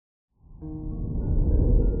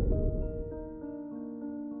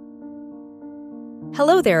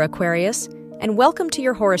Hello there, Aquarius, and welcome to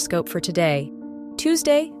your horoscope for today,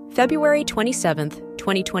 Tuesday, February 27th,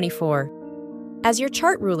 2024. As your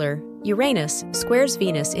chart ruler, Uranus squares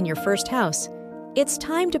Venus in your first house, it's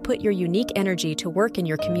time to put your unique energy to work in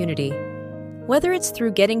your community. Whether it's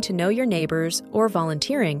through getting to know your neighbors or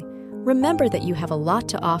volunteering, remember that you have a lot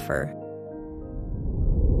to offer.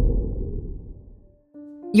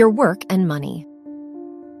 Your work and money.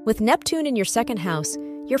 With Neptune in your second house,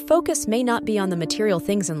 your focus may not be on the material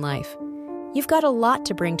things in life. You've got a lot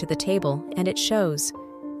to bring to the table, and it shows.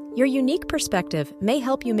 Your unique perspective may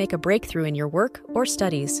help you make a breakthrough in your work or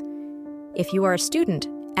studies. If you are a student,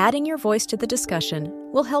 adding your voice to the discussion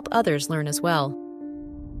will help others learn as well.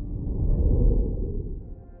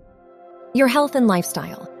 Your health and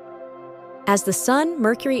lifestyle. As the Sun,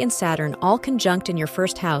 Mercury, and Saturn all conjunct in your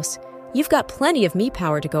first house, you've got plenty of me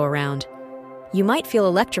power to go around. You might feel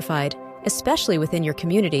electrified, especially within your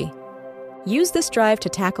community. Use this drive to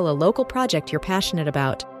tackle a local project you're passionate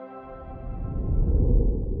about.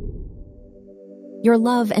 Your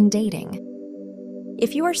love and dating.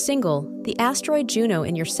 If you are single, the asteroid Juno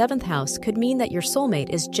in your seventh house could mean that your soulmate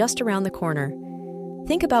is just around the corner.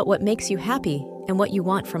 Think about what makes you happy and what you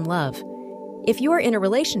want from love. If you are in a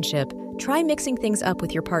relationship, try mixing things up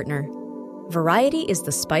with your partner. Variety is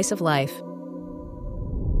the spice of life.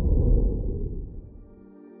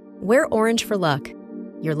 Wear orange for luck.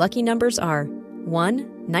 Your lucky numbers are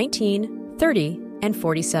 1, 19, 30, and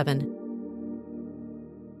 47.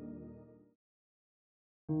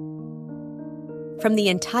 From the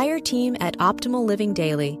entire team at Optimal Living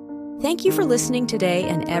Daily, thank you for listening today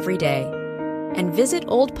and every day. And visit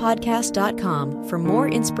oldpodcast.com for more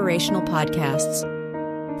inspirational podcasts.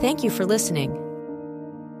 Thank you for listening.